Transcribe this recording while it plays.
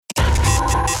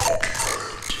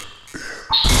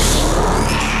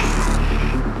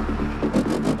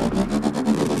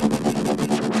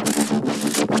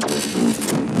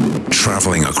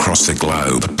across the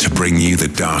globe to bring you the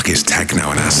darkest techno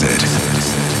and acid.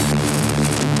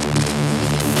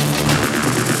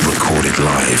 Recorded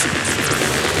live.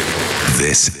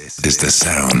 This is the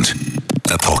sound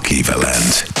of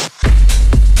Equivalent.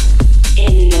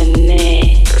 In the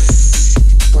mix.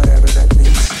 Whatever that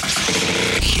means.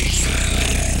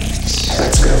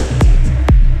 Let's go.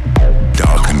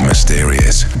 Dark and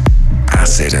mysterious.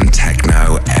 Acid and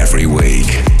techno every week.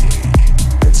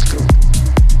 Let's go.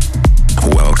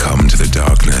 Welcome to the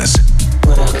darkness.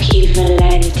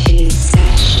 Equivalent in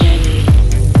session.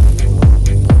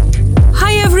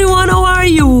 Hi everyone, how are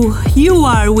you? You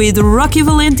are with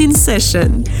Equivalent in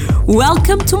session.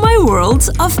 Welcome to my world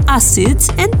of acid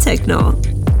and techno.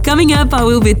 Coming up, I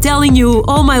will be telling you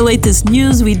all my latest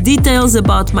news with details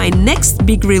about my next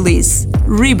big release,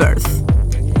 Rebirth.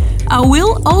 I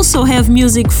will also have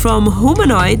music from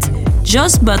Humanoid,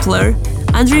 Joss Butler,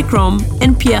 Andre Crom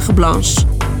and Pierre Blanche.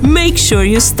 Make sure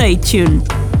you stay tuned.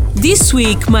 This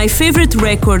week, my favorite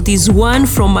record is one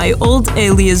from my old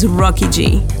alias Rocky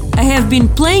G. I have been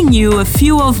playing you a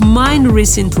few of mine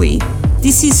recently.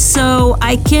 This is so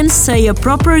I can say a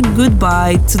proper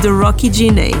goodbye to the Rocky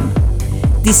G name.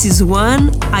 This is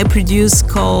one I produce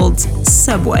called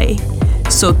Subway.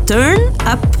 So turn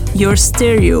up your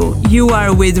stereo. You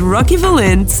are with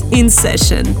Equivalent in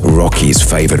session. Rocky's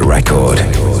favorite record.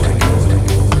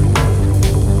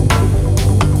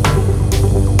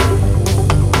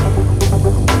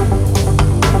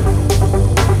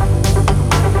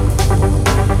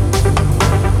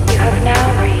 You have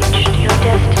now reached your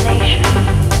destination.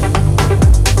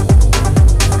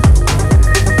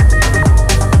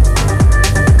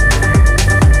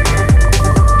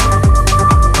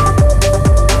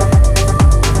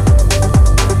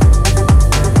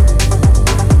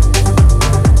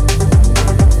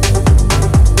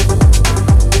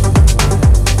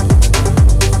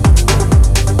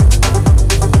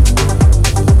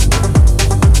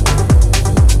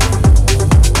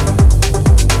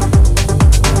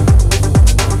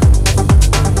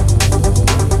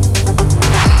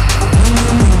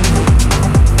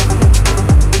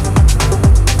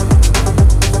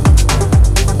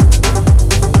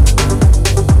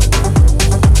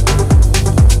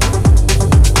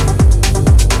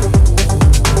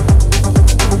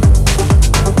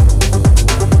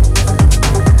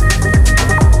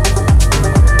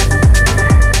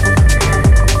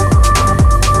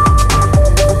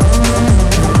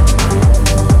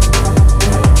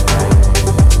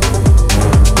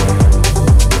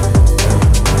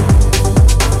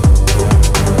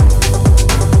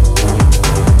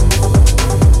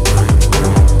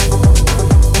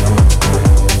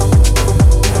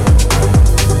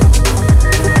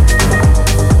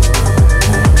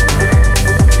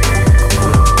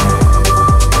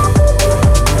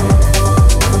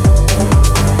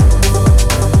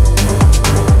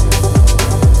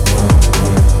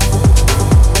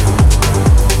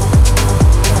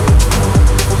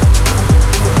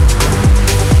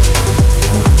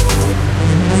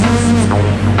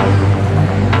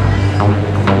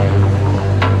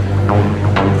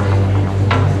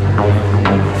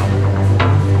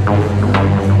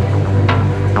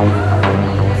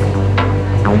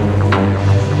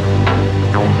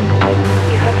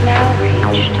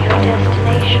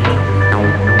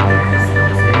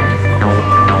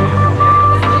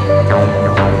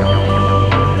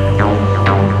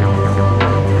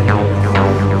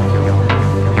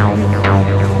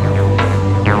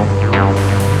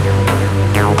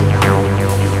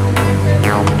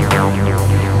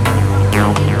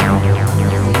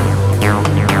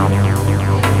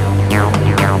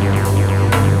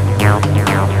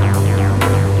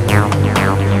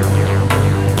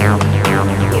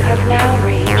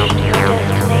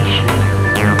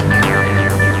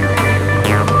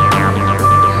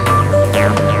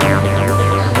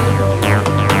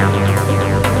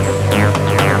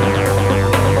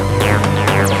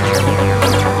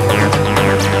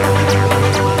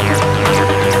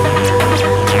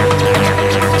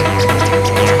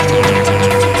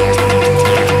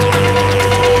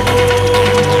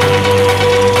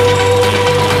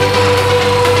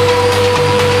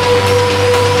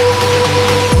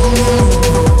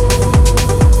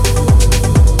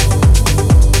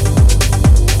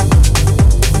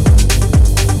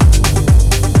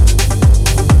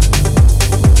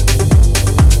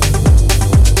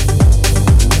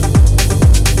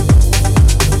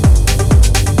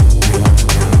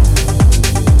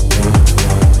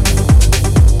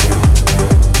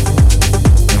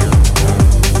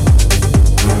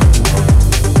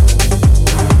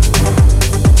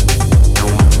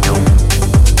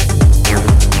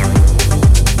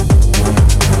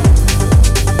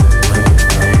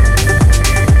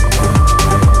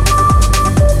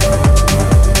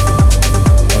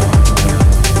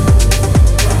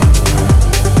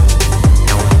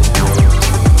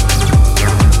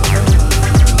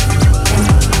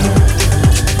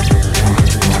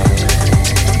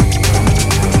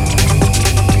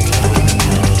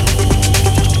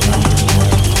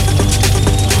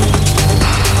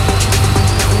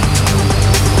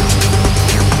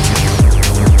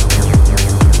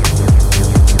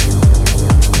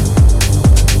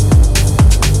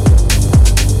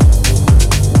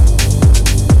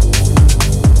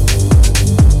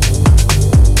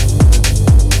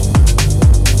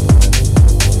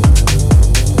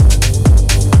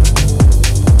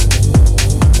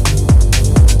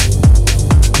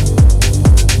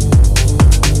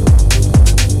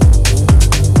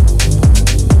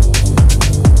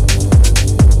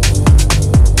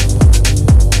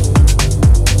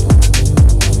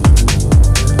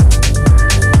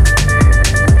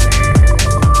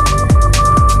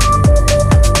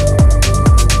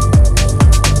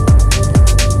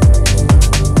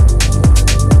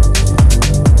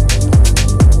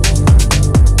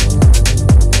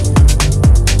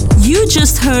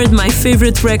 heard my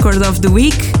favorite record of the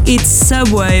week. It's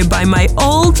Subway by my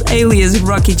old alias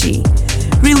Rocky G,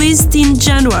 released in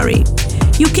January.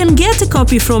 You can get a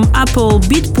copy from Apple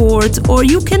Beatport or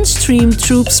you can stream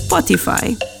through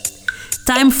Spotify.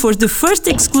 Time for the first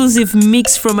exclusive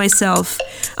mix from myself.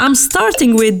 I'm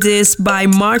starting with this by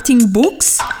Martin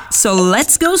Books, so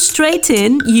let's go straight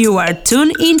in. You are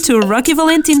tuned into Rocky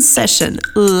Valentin session.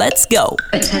 Let's go.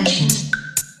 Attention.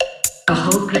 A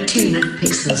whole platoon of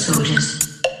pixel soldiers.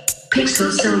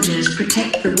 Pixel soldiers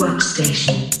protect the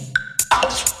workstation.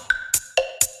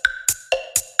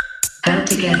 Held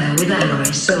together with alloy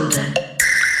solder.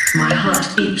 My heart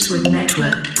beeps with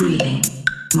networked breathing.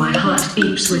 My heart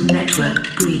beeps with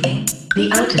networked breathing.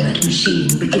 The ultimate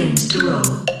machine begins to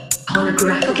roll.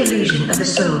 Holographic illusion of a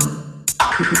soul.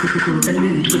 Cool the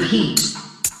mood with heat.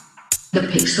 The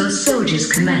pixel soldiers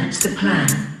commence the plan.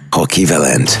 Rocky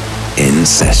Valent in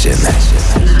session.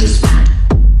 Dispatch.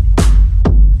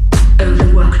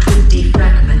 Overworked with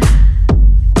defragment.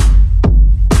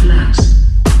 Flux.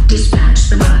 Dispatch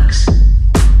the bugs.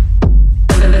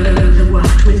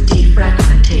 Overworked with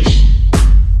defragmentation.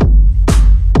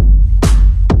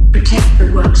 Protect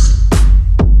the works.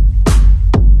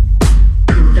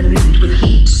 Cool the mood with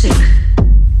heat. Sync.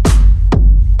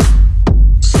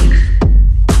 Sync.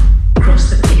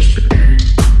 Across the pitch prepared.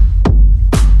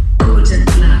 Chords and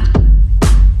blood.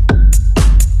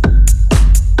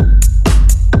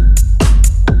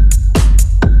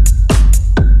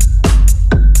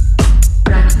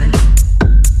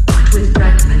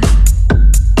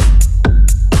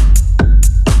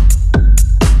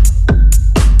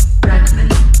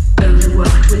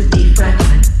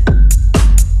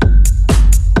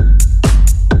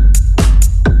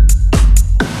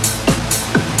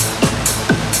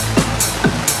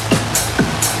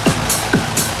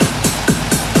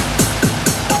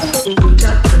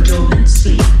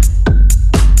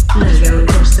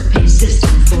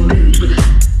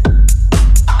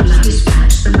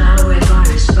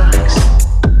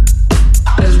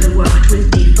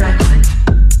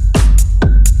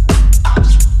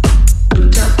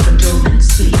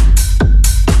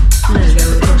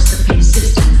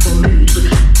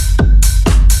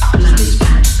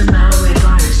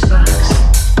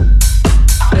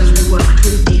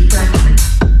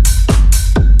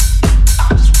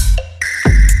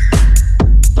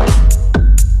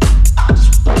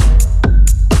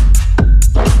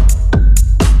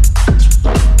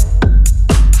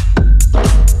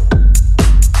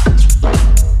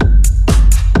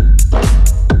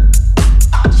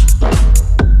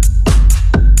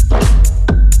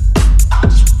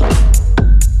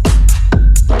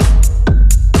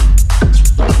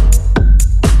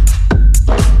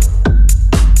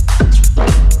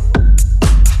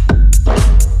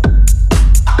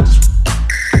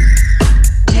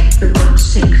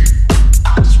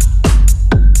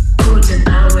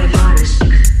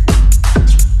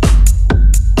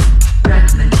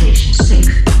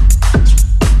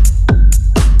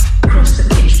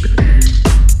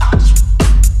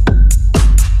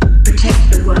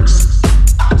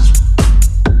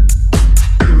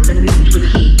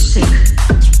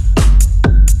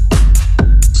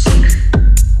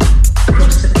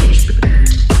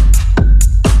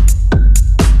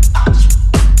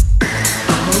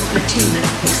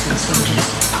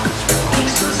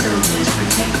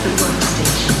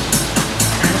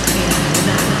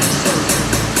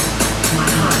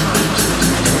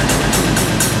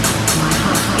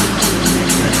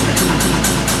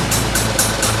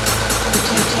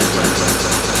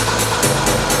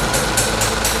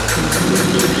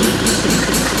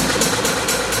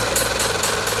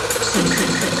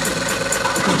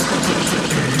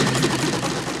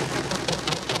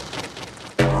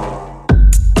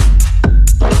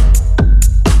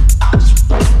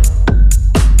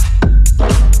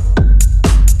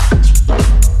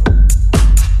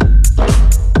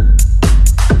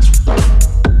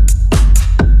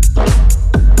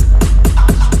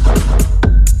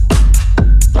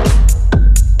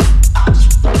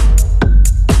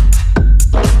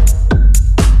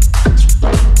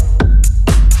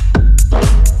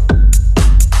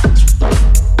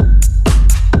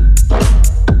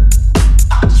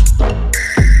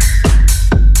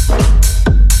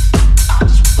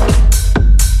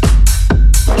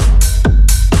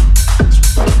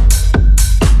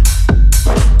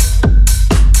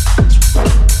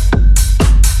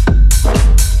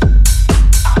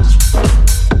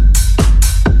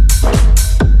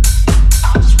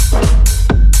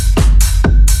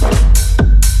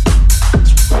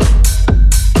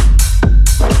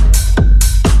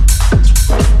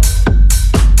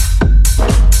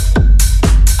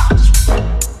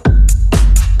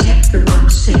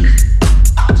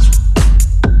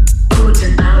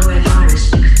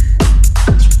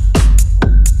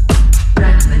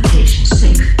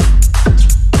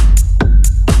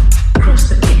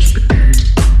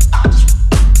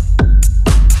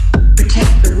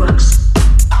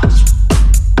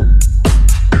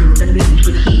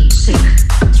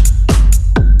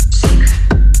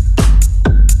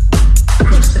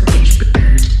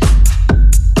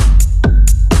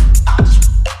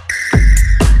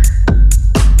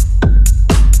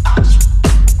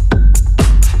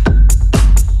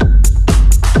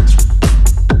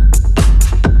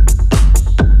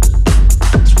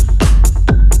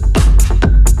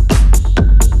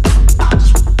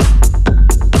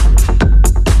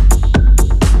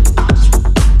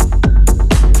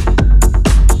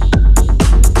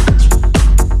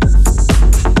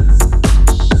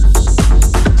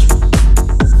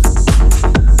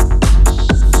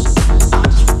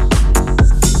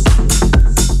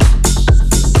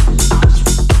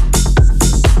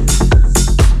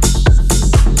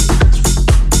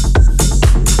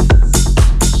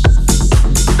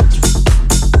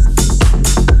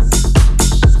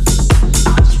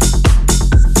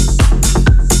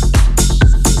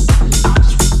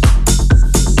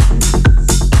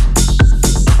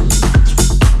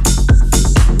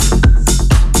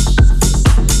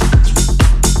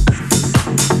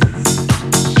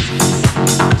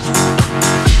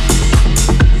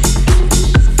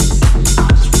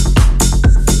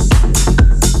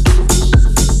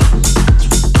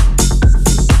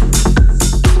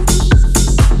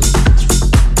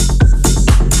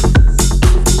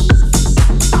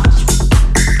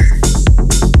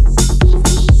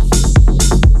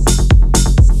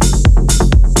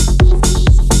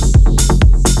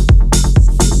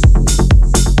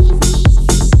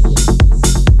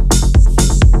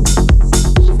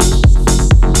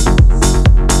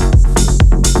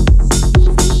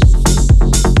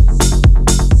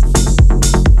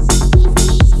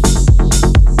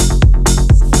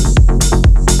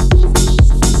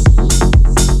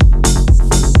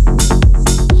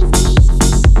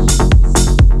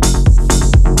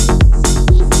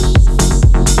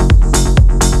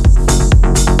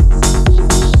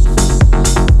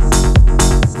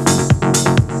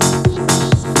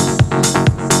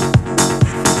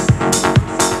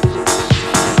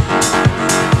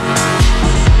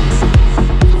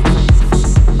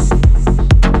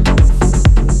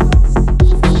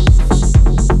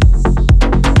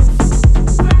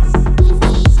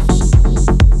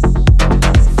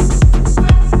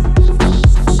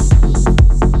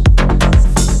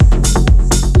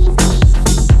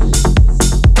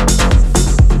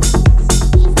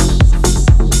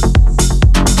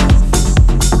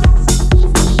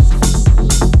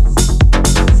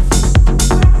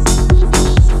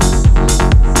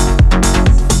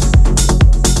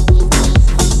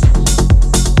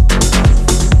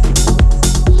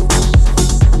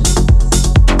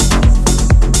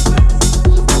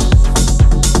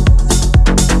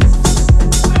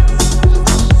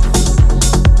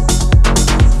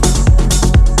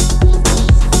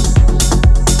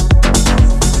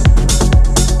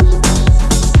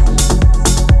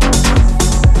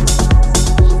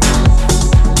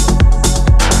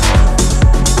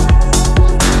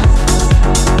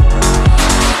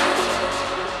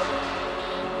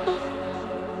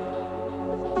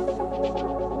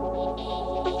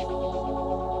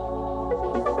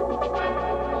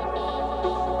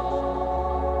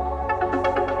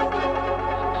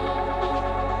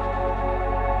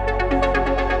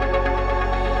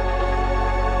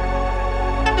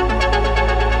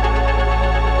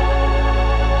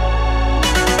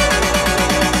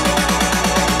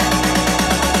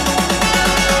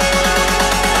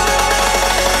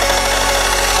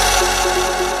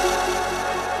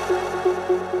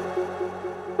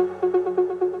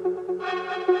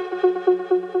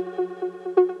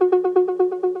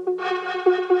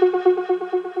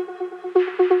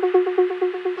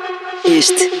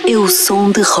 Este é o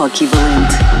som de Rocky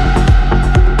Valente.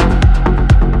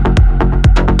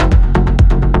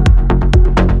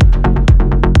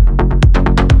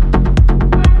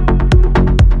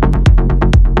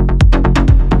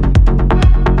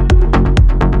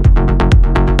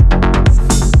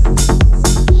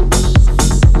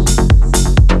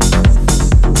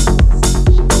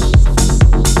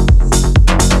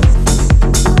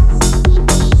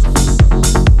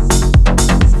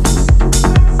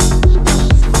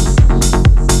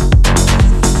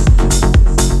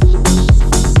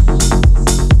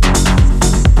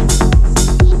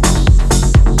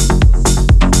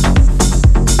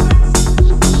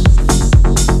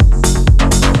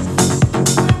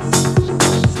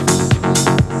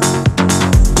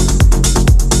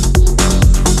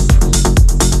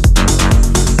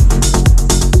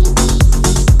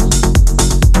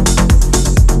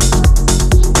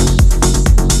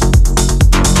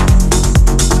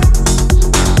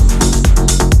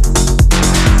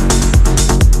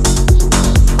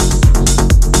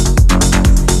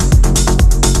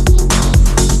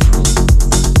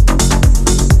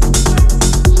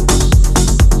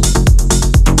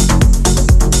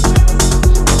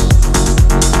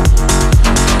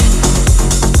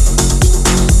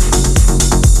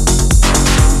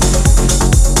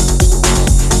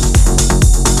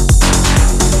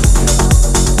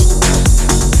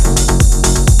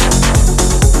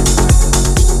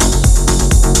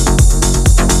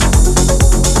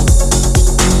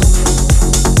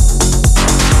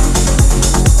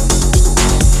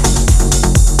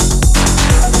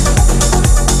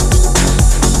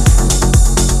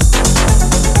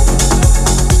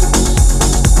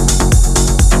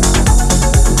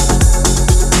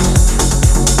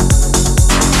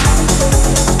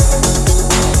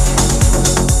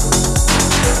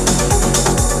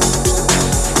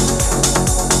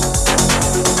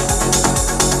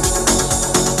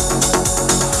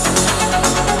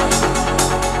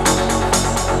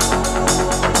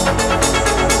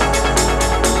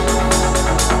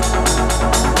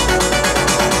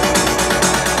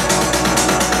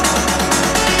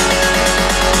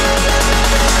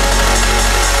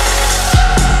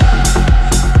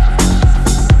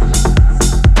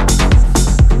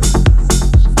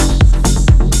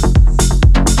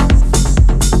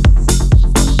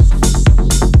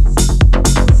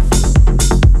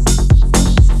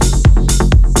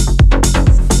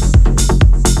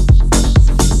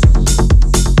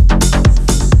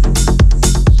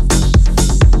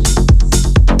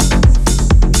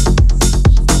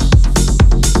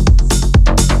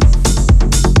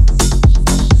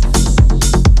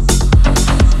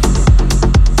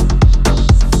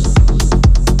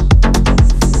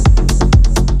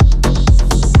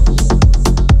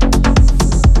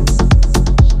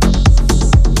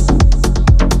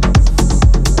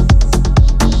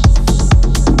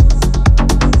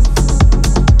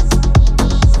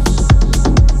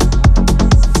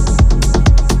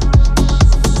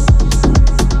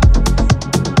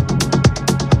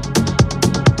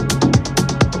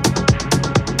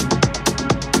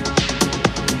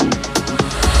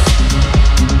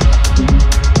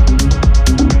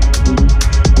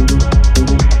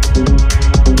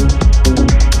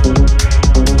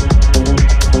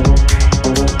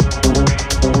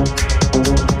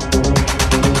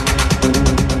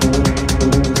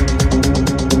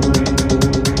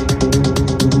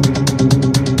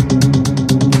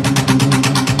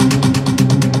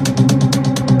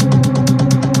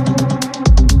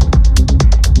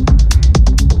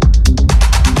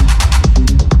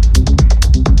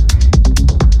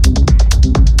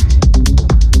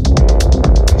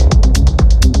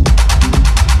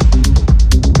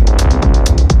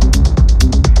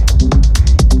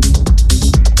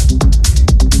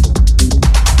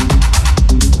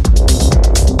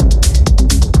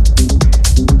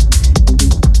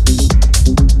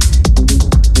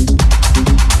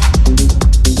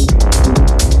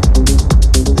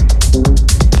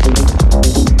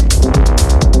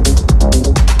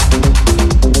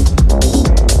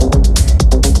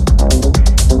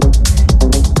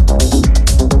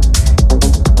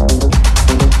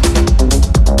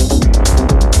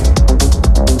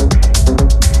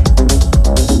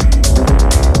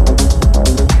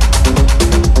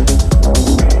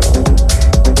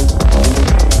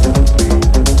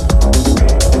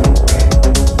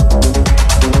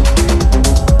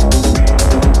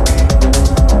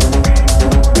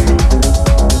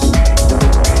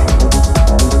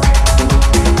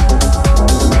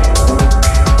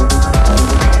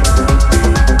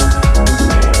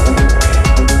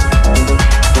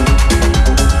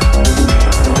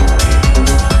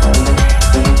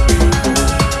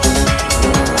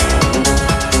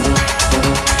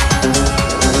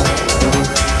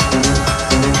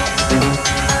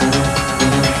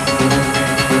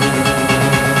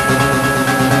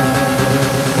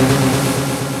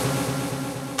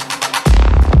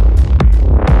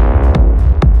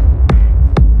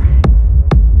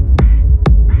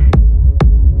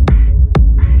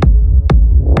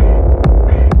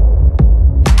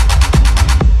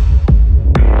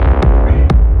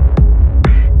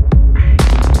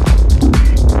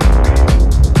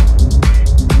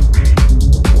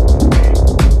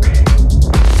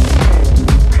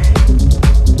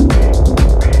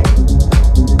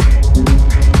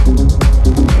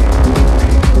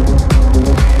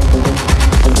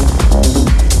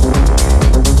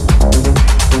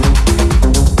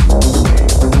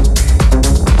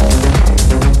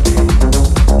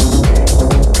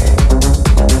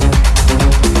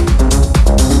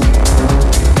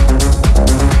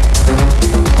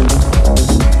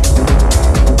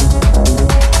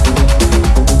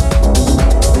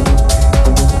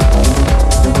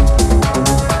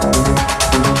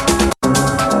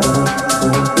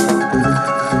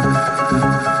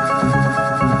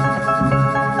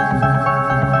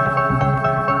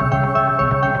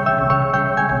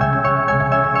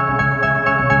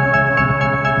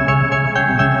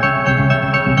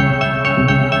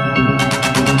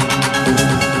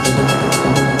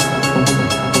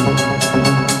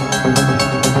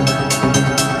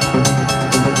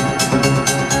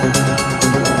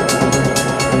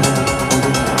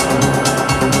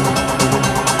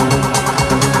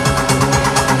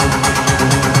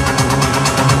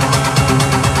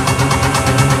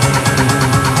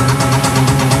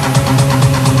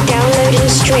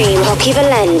 Rocky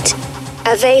Valent.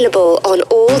 Available on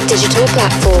all digital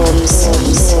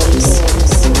platforms.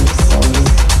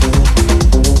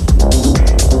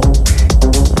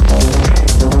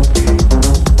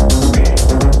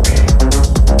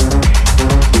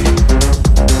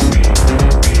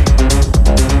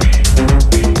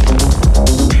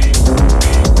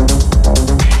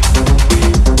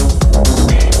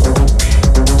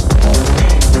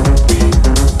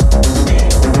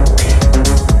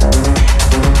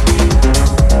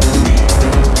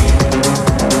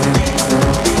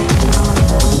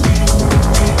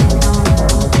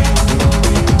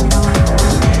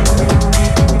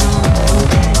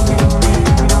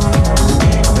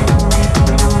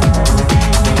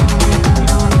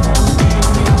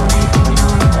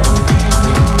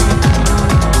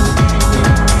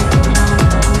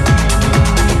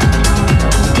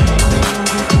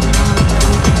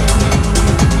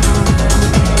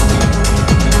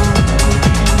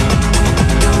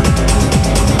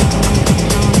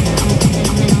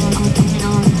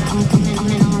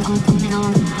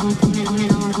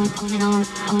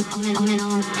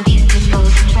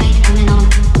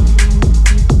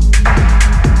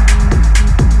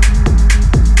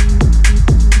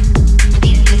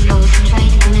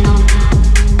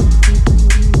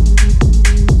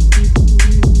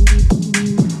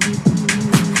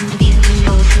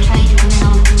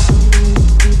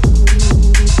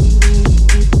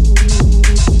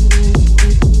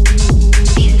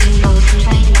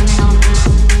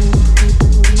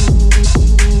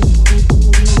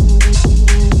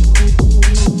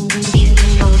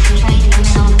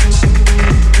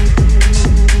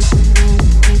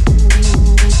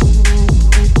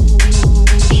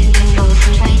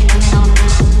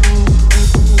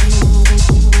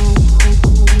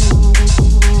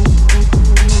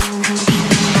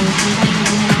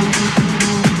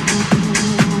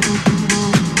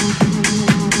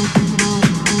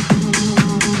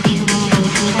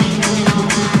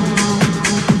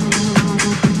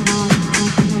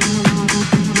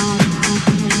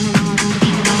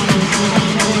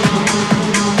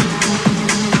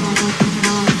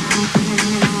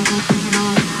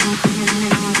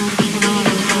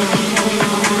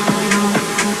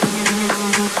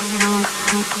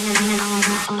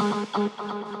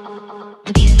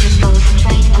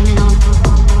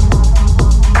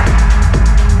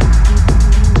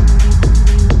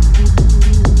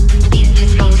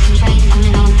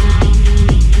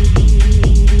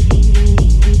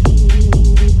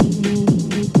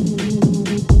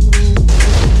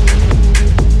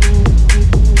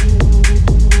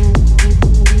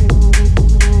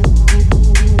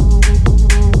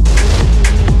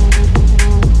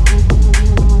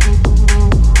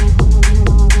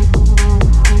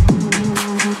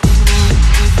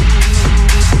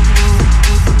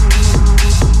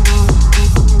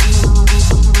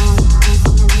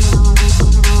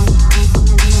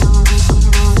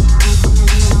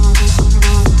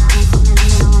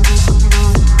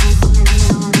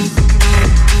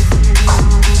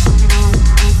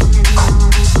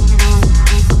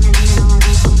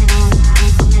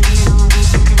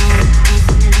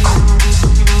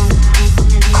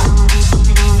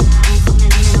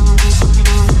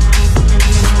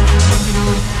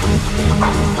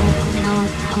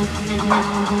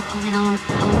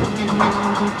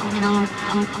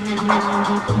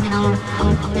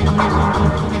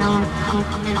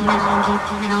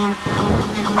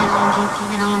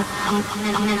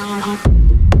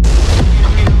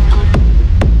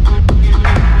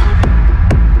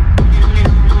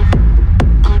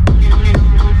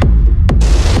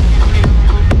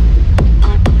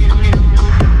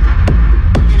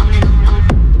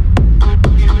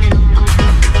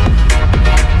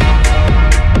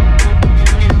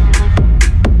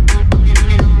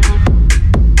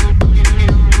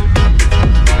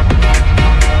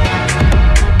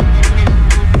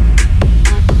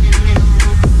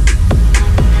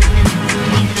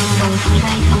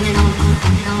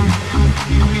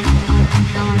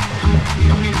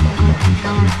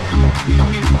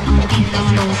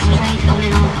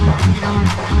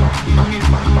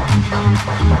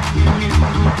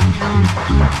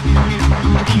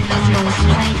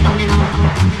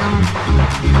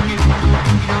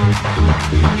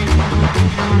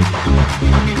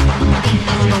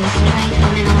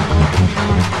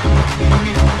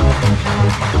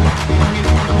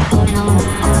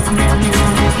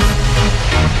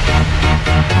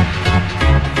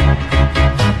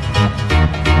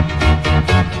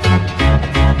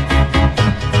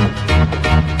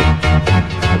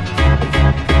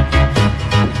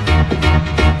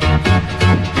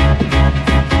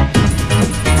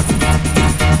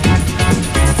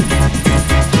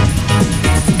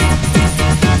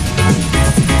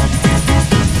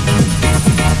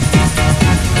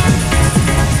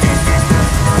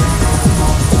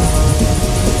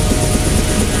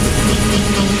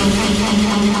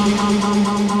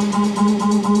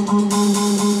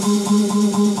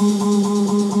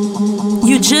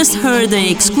 just heard an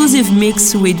exclusive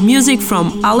mix with music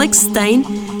from Alex Stein,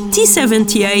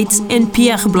 T78 and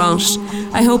Pierre Blanche.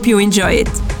 I hope you enjoy it.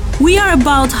 We are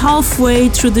about halfway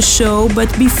through the show,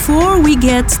 but before we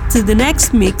get to the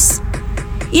next mix,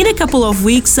 in a couple of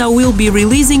weeks I will be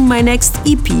releasing my next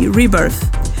EP, Rebirth,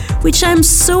 which I'm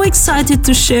so excited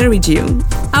to share with you.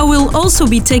 I will also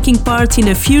be taking part in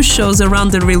a few shows around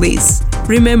the release.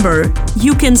 Remember,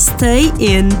 you can stay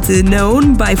in the know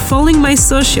by following my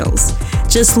socials.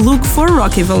 Just look for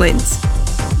Rocky Valent.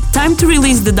 Time to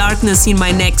release the darkness in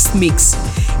my next mix.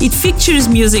 It features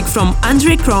music from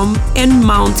Andre Crom and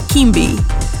Mount Kimby.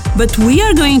 But we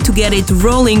are going to get it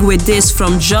rolling with this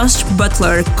from Josh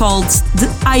Butler called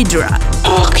The Hydra.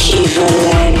 Rocky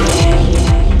Valent.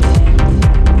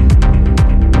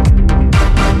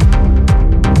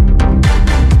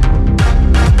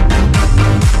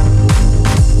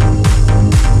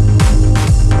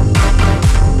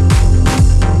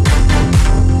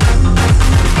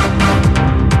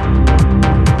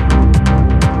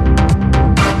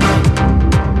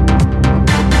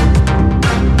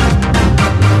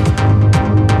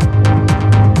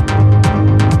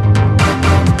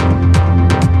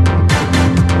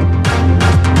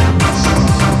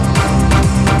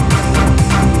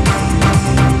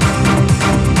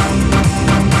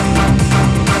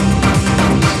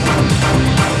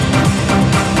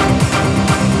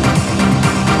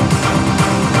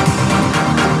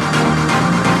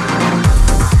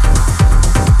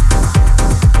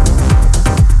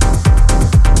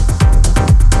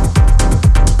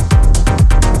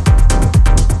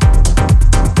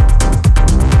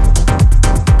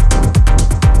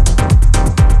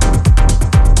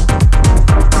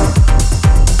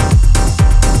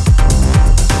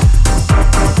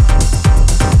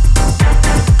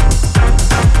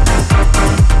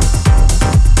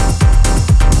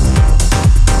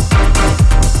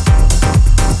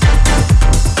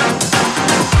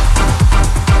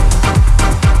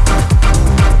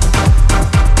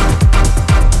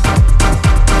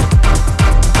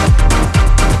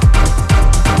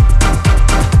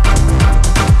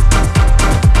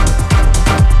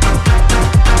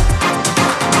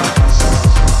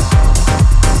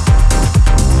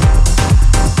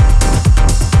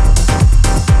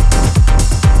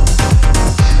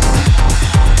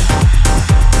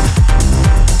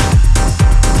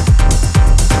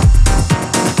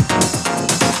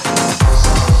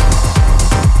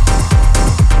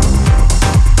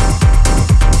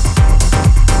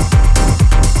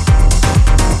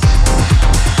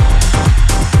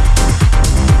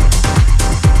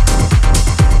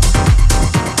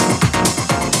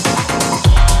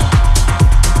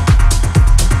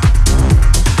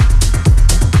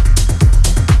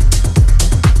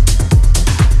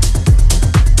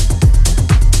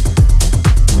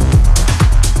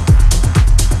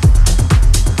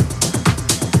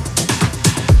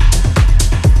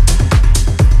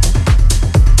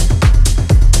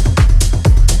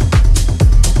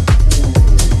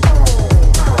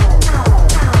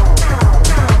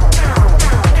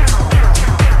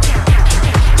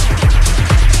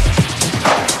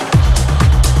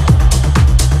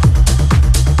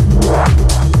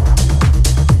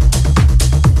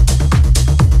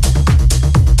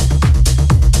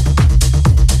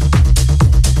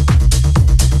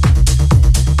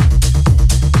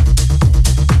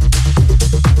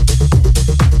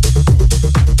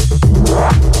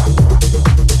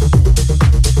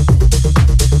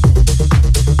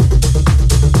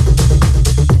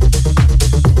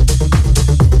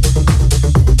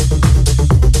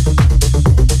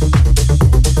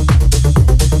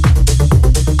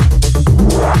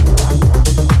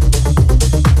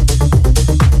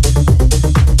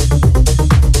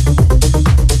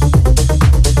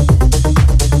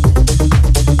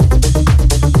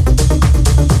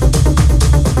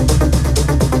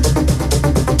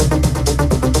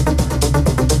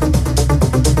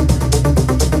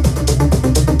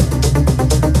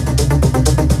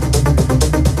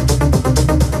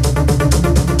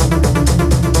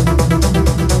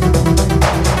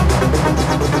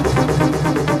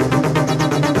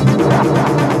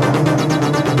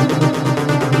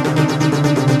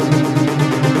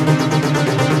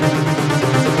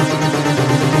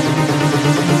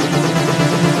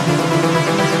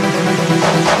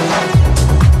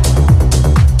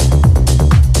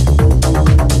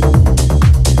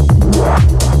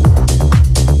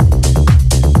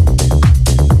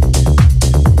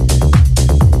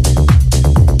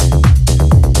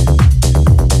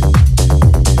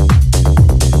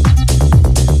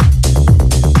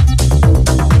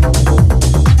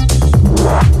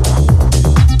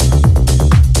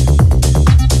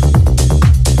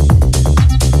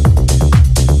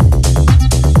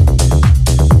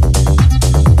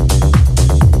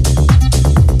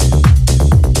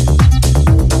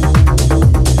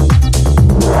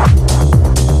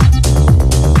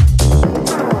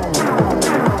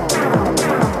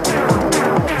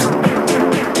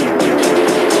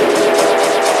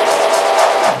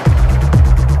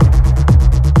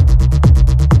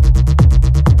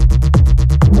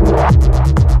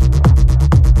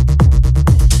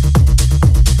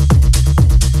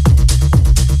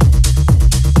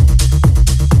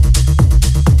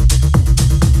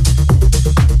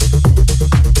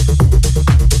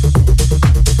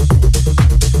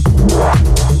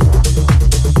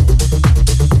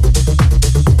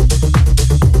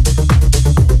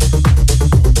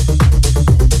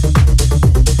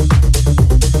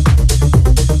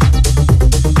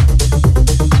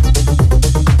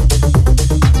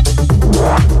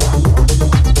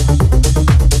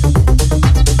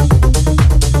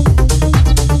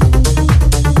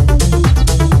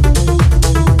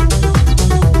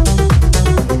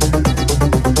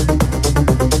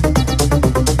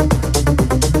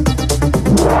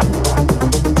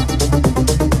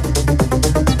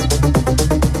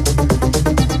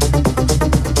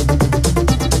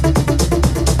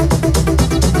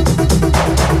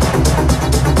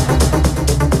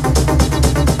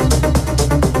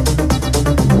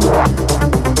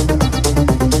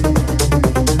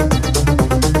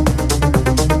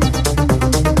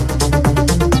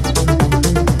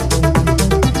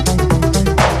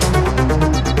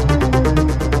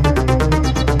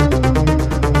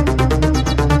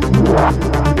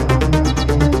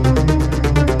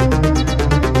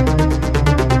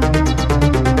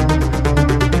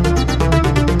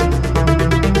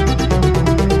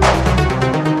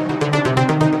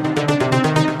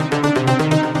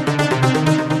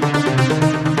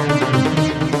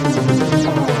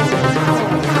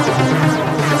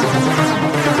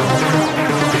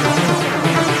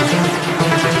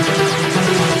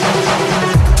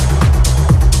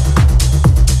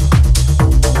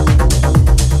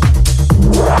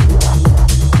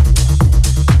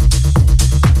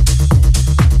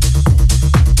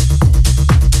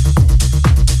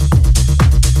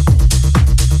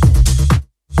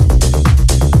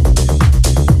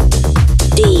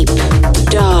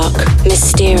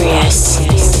 Mysterious.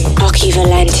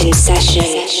 Occuvalent in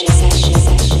session.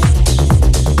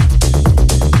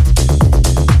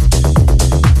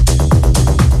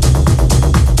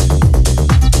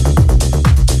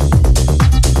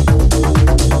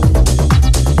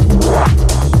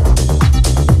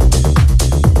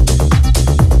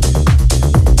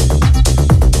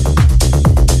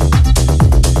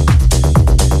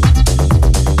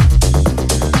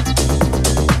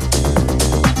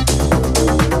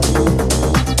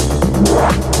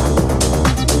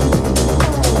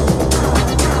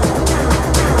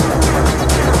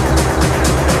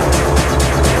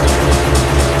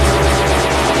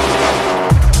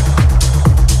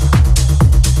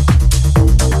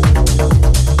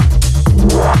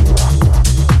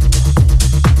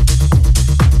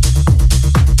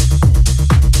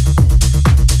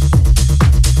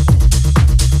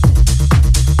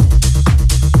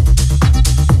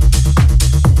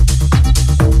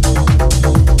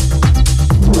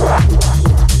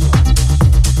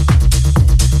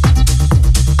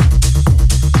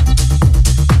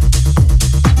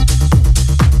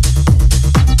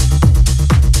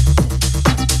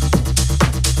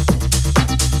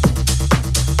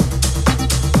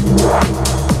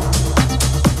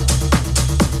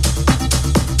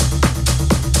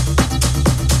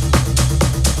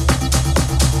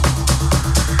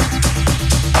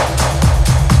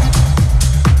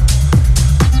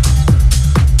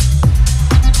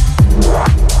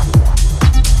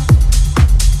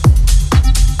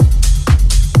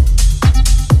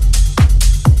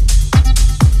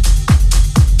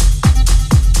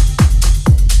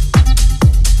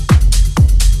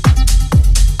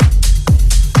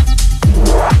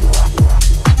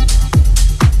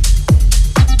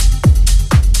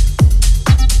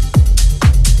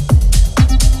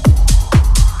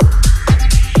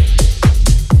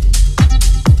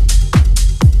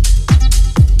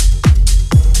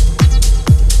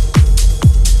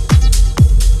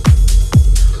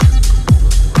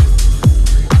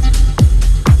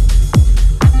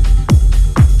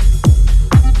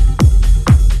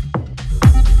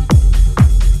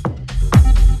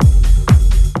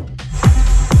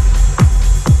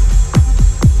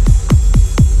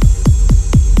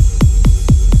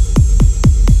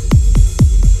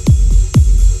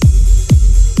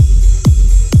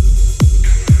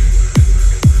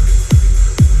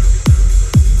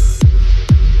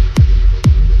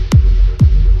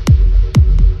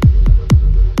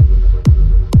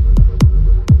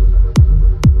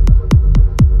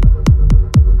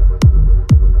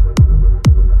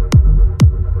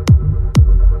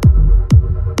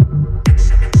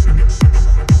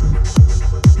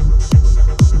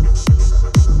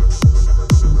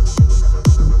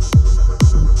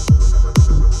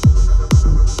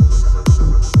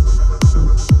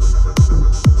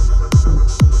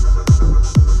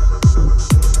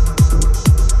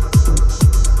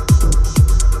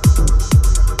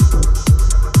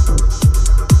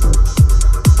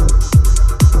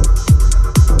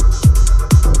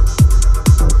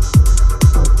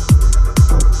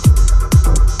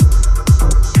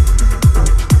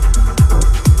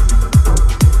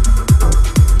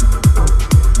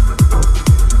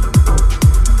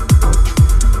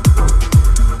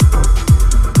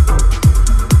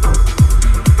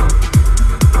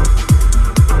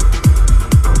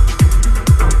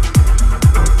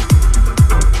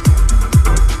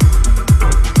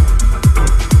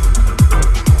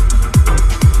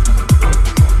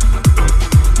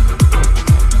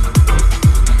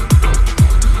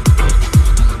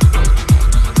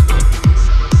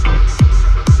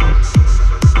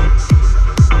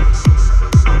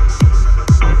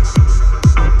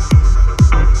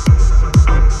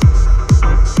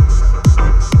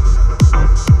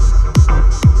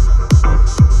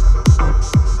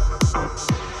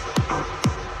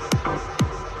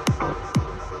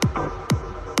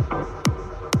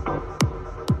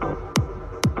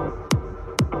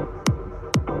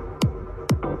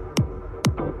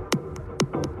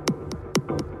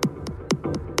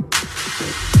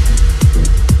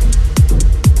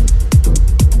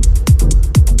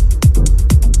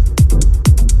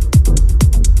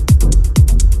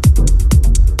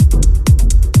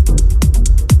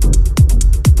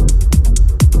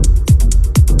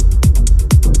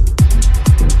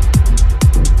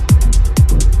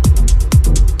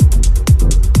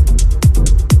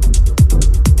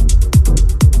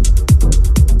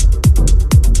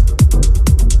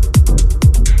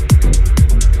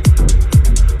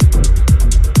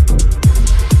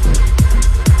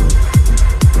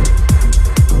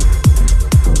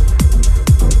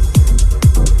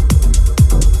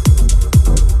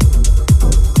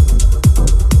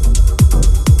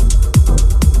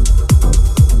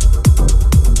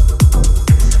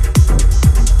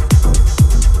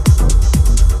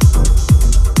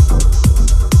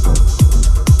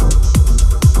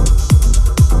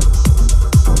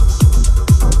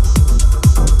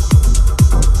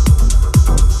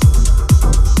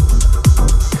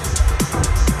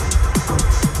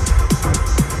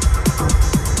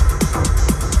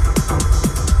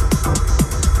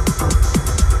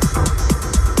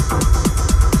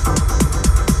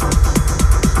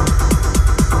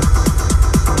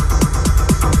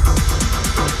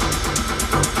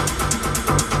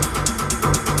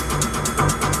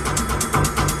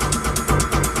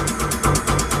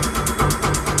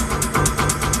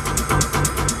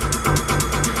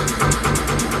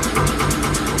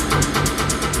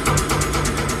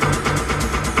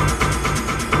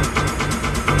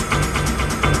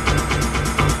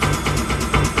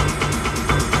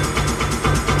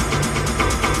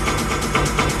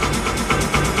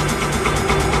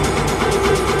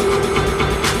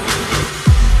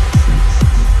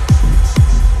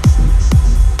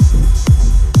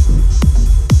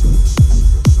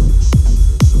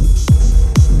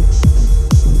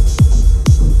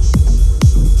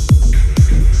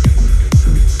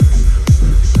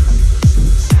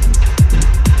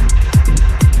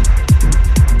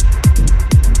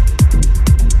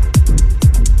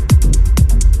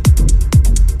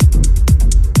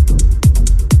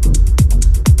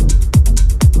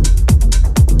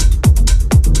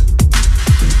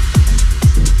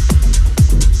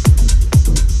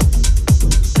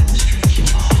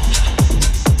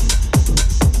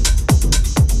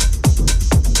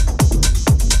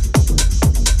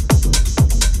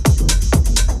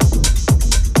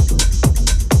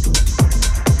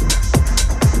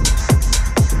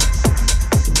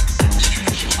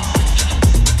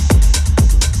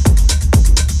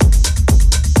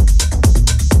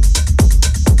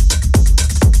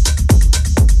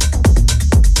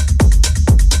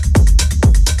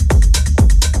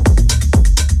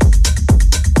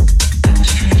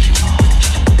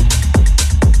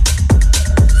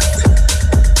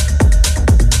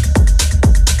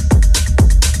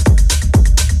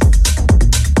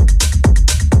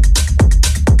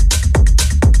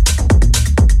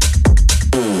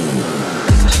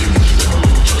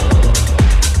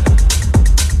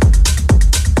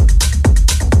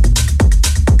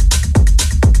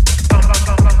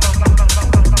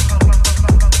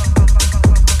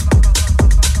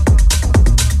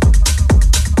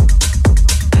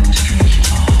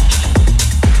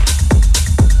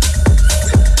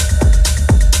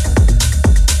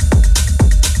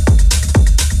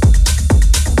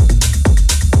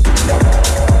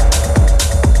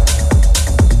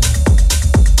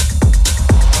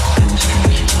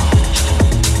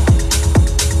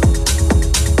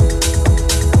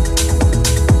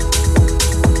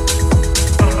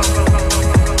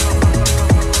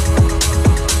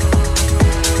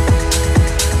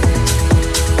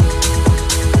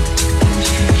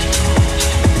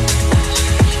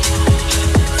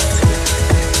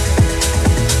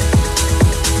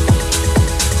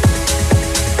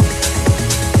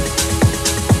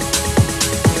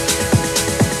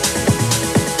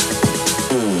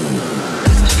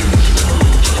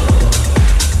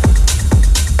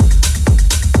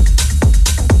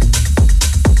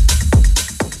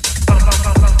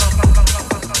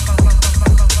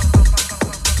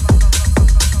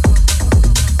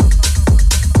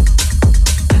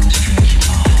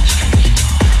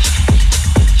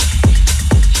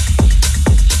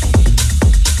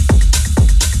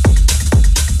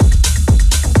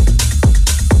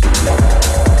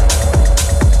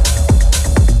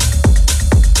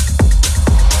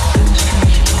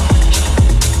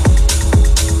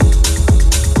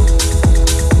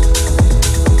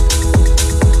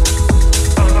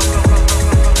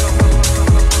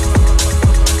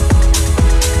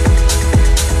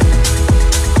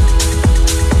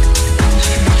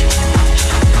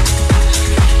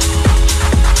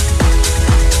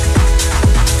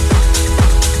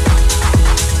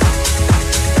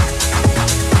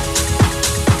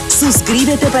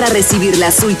 Regístrate para recibir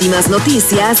las últimas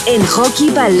noticias en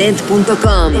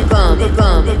hockeyvalent.com.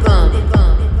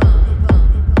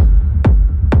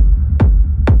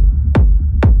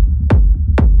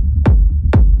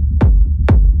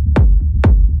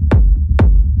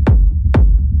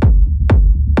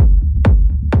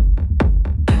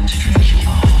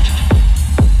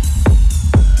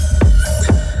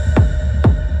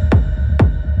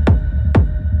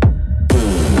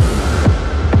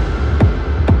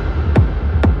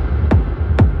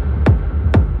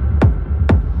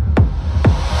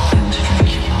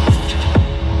 Drink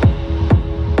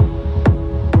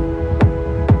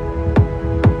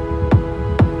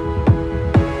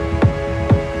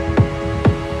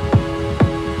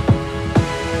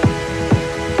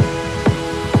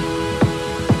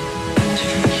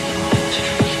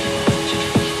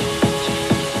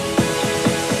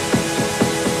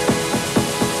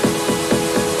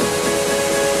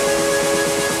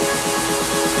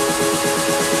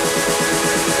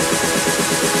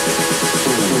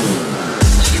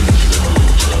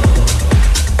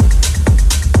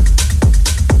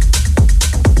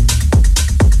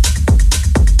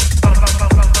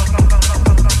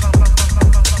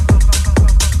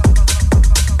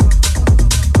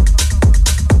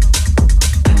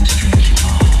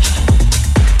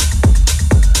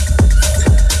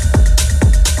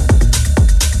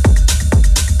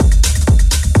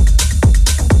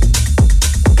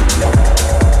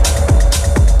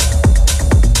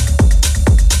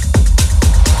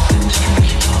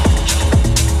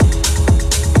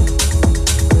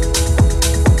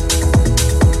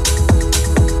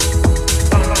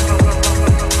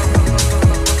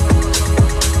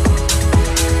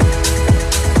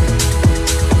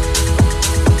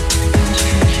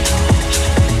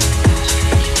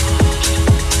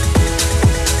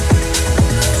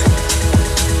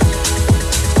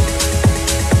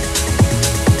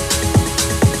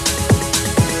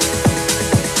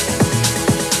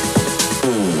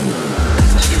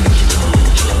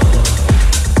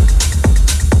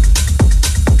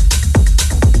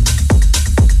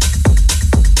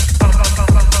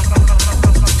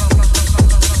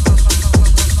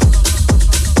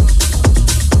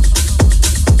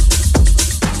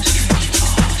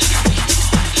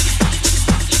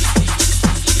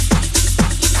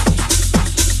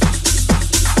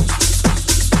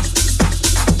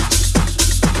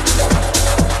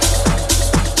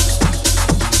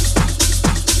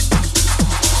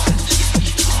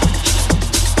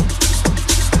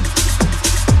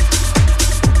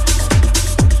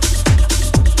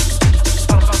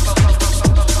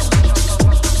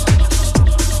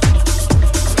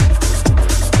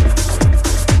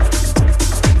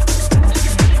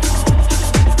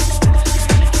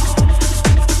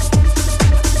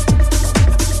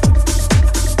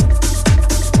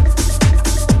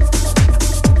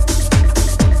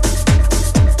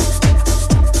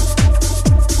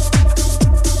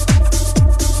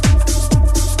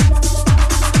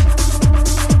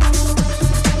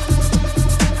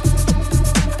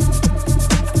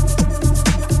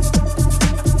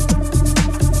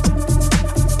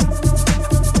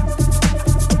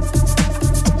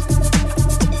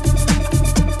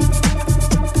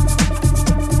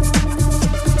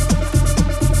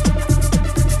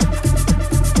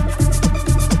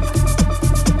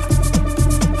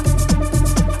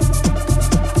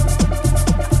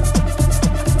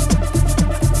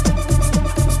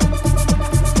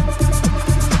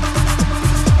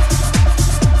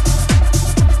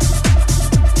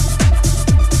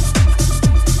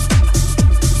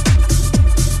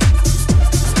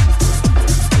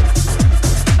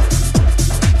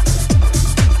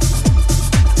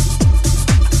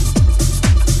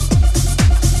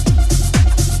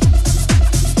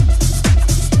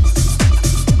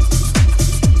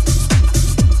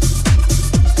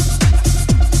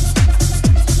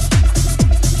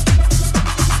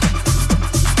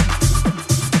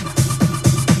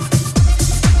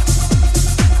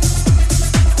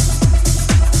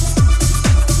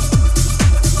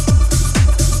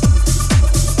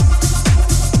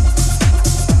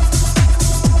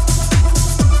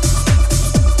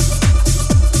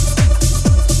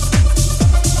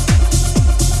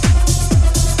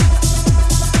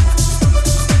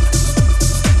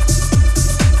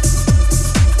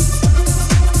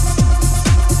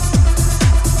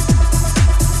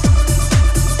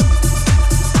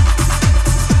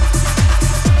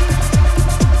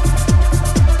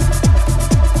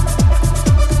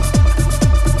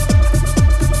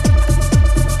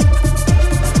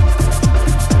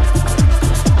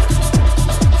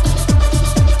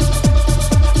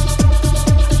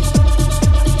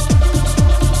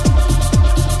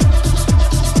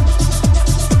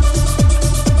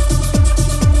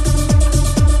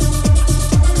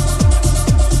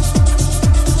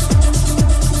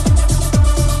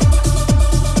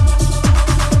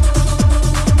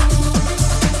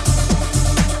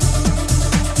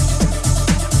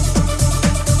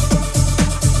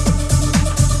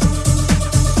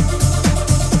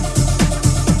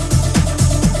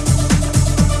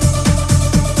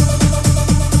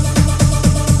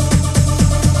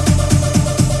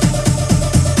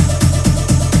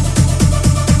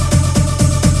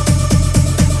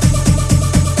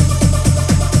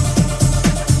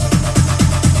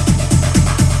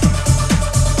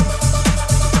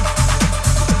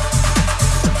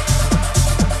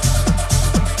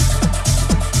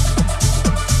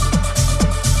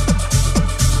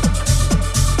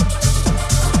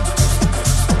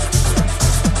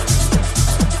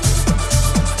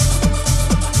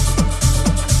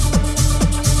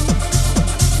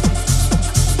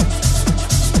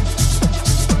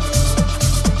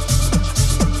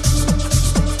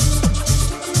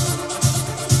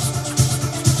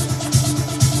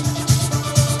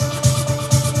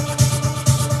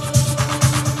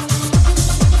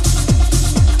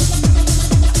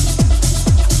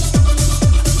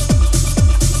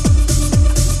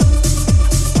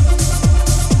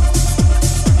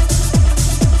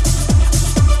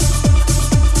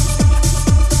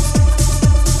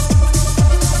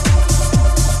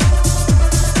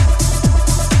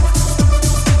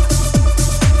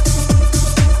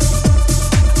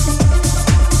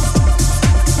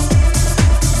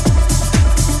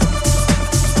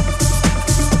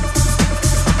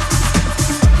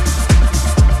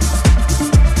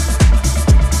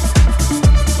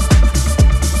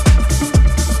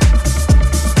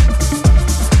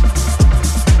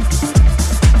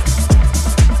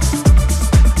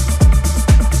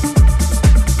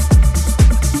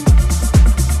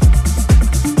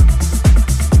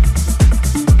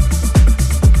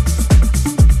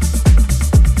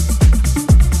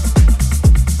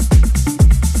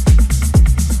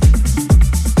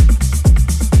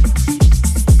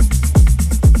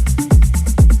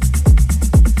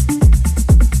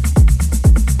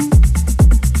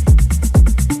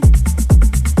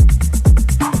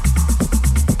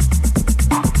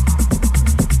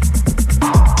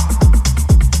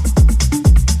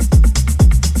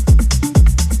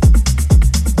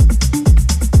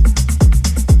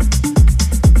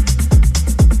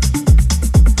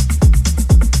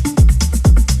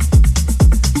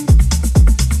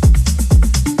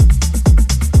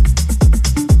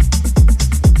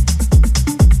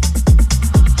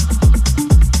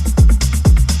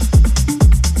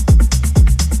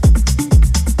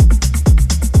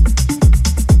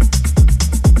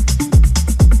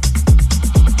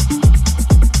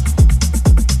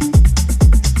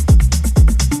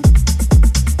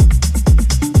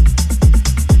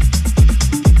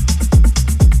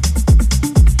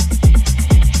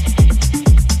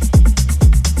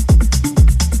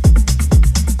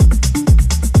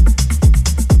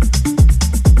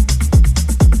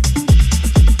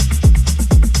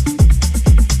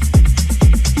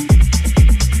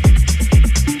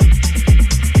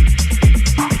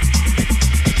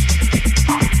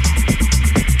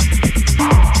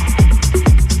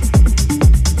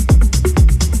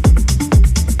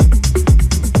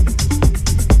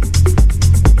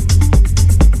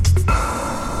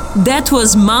That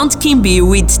was Mount Kimby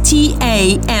with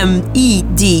TAMED.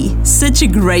 Such a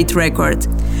great record.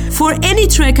 For any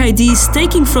track IDs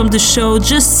taken from the show,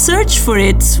 just search for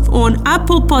it on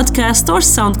Apple Podcast or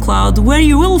SoundCloud, where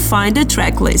you will find a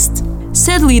track list.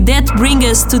 Sadly, that brings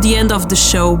us to the end of the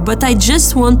show, but I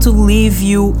just want to leave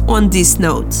you on this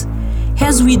note.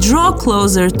 As we draw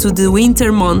closer to the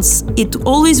winter months, it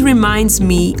always reminds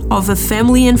me of a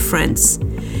family and friends,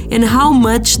 and how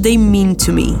much they mean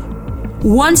to me.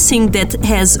 One thing that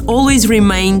has always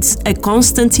remained a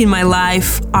constant in my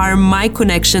life are my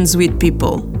connections with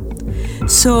people.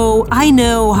 So I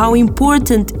know how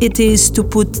important it is to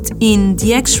put in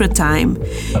the extra time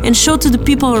and show to the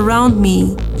people around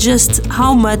me just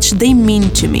how much they mean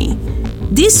to me.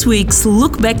 This week's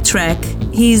Look Back track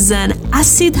is an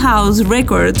acid house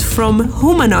record from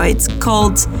Humanoid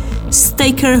called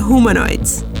Staker Humanoid.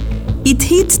 It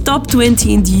hit top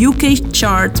 20 in the UK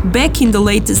chart back in the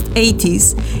latest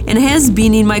 80s and has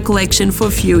been in my collection for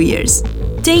a few years.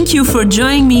 Thank you for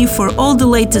joining me for all the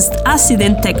latest acid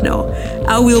and techno.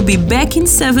 I will be back in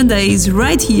 7 days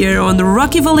right here on the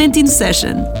Rocky Valentine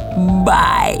session.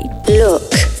 Bye!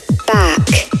 Look Back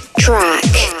track.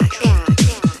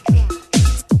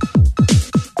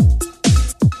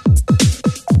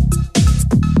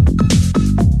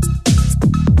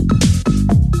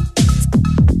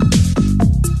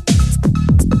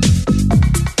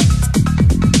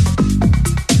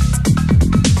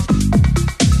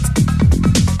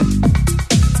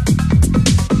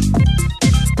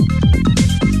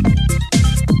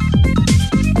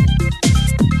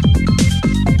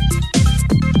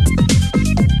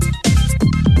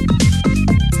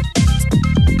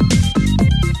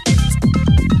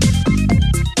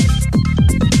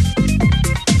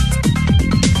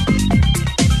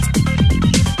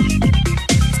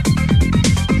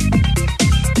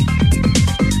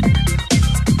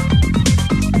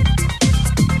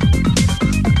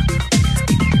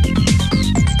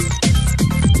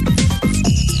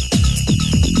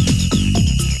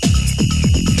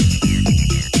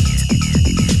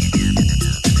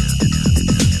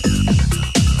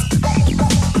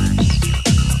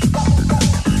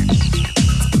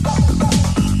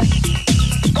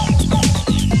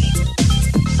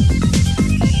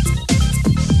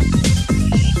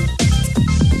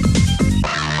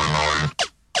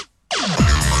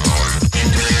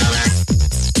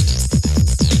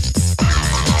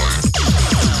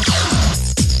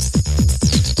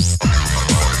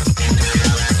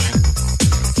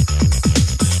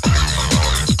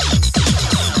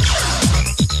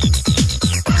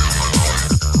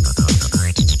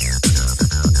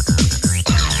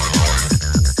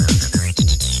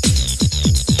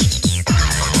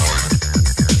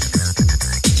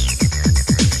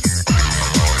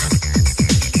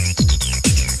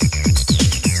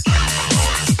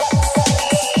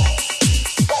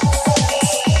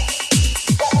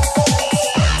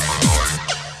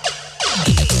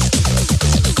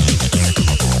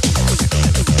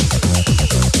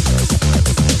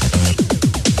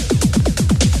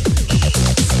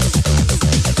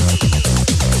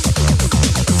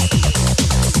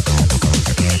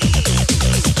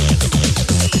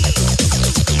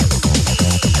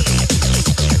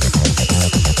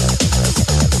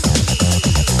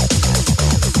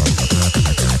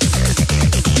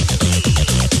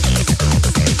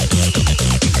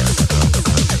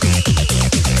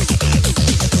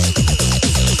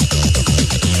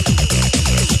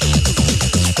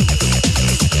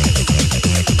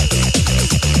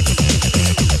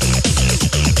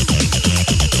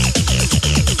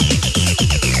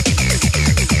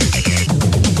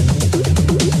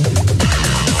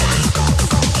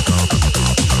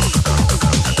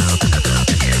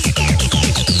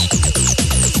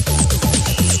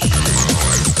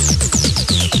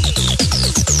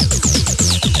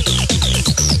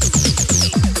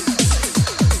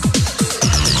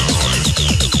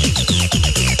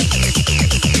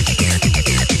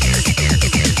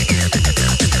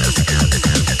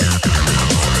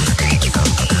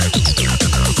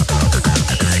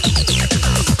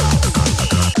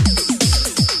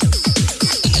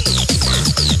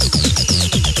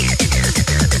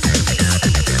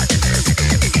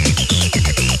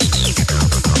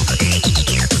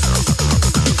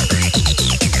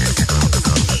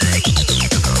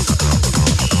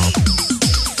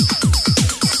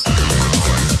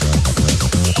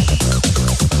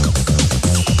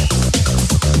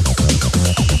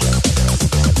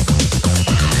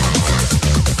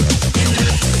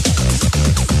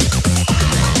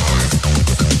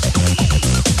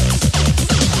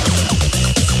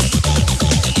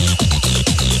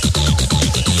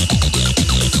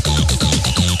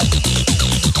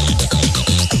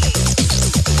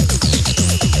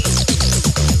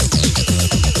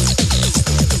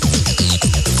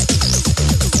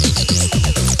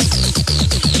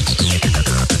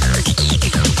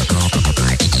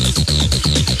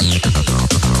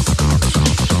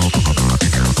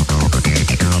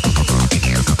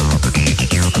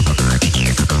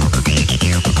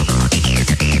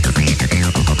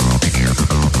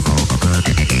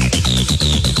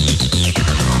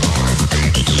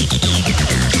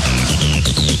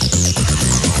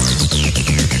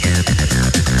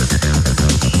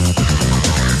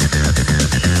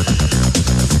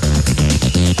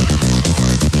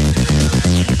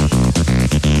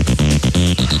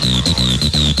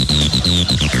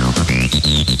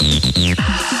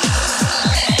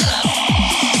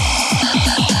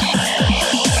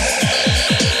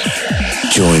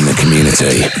 Join the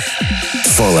community.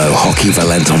 Follow Hockey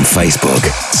Valent on Facebook,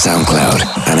 SoundCloud,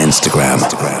 and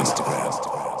Instagram.